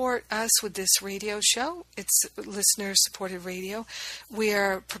support us with this radio show. It's listener-supported radio. We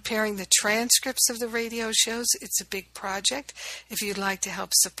are preparing the transcripts of the radio shows. It's a big project. If you'd like to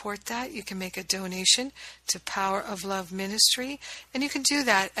help support that, you can make a donation to Power of Love Ministry. And you can do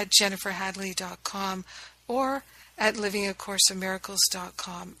that at jenniferhadley.com or at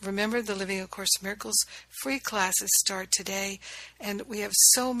livingacourseofmiracles.com. Remember, the Living A Course in Miracles free classes start today, and we have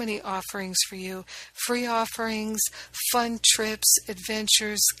so many offerings for you. Free offerings, fun trips,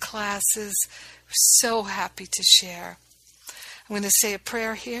 adventures, classes. We're so happy to share. I'm going to say a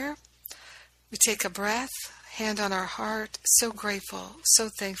prayer here. We take a breath, hand on our heart, so grateful, so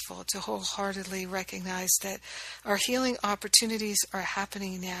thankful to wholeheartedly recognize that our healing opportunities are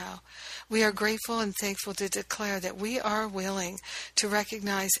happening now. We are grateful and thankful to declare that we are willing to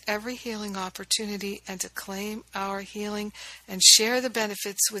recognize every healing opportunity and to claim our healing and share the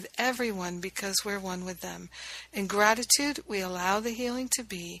benefits with everyone because we're one with them. In gratitude, we allow the healing to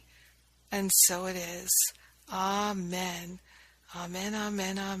be, and so it is. Amen. Amen,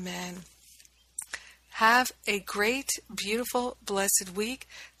 amen, amen. Have a great, beautiful, blessed week.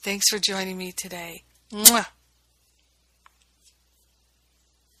 Thanks for joining me today. Mwah.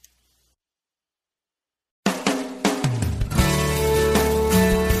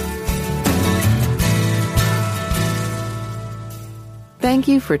 Thank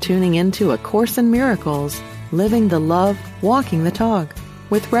you for tuning in to A Course in Miracles, Living the Love, Walking the Talk,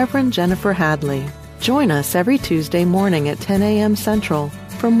 with Reverend Jennifer Hadley. Join us every Tuesday morning at 10 a.m. Central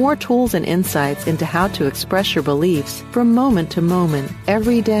for more tools and insights into how to express your beliefs from moment to moment,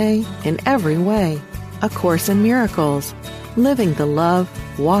 every day, in every way. A Course in Miracles, Living the Love,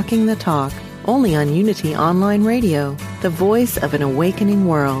 Walking the Talk, only on Unity Online Radio, the voice of an awakening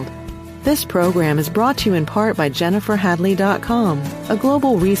world. This program is brought to you in part by JenniferHadley.com, a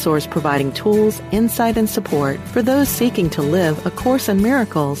global resource providing tools, insight, and support for those seeking to live A Course in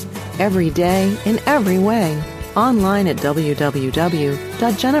Miracles every day in every way. Online at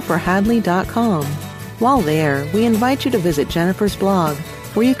www.jenniferhadley.com. While there, we invite you to visit Jennifer's blog,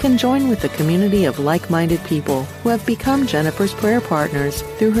 where you can join with the community of like-minded people who have become Jennifer's prayer partners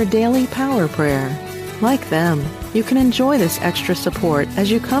through her daily power prayer. Like them, you can enjoy this extra support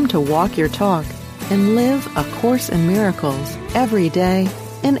as you come to walk your talk and live A Course in Miracles every day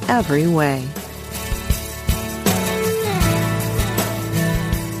in every way.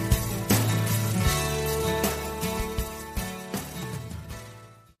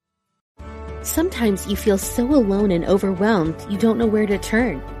 Sometimes you feel so alone and overwhelmed you don't know where to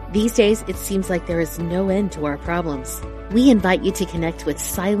turn. These days, it seems like there is no end to our problems. We invite you to connect with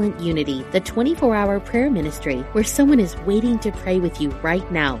Silent Unity, the 24-hour prayer ministry where someone is waiting to pray with you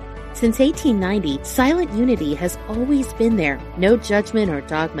right now. Since 1890, Silent Unity has always been there. No judgment or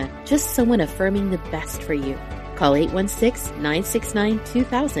dogma, just someone affirming the best for you. Call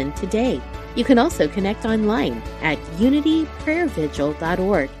 816-969-2000 today. You can also connect online at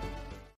unityprayervigil.org.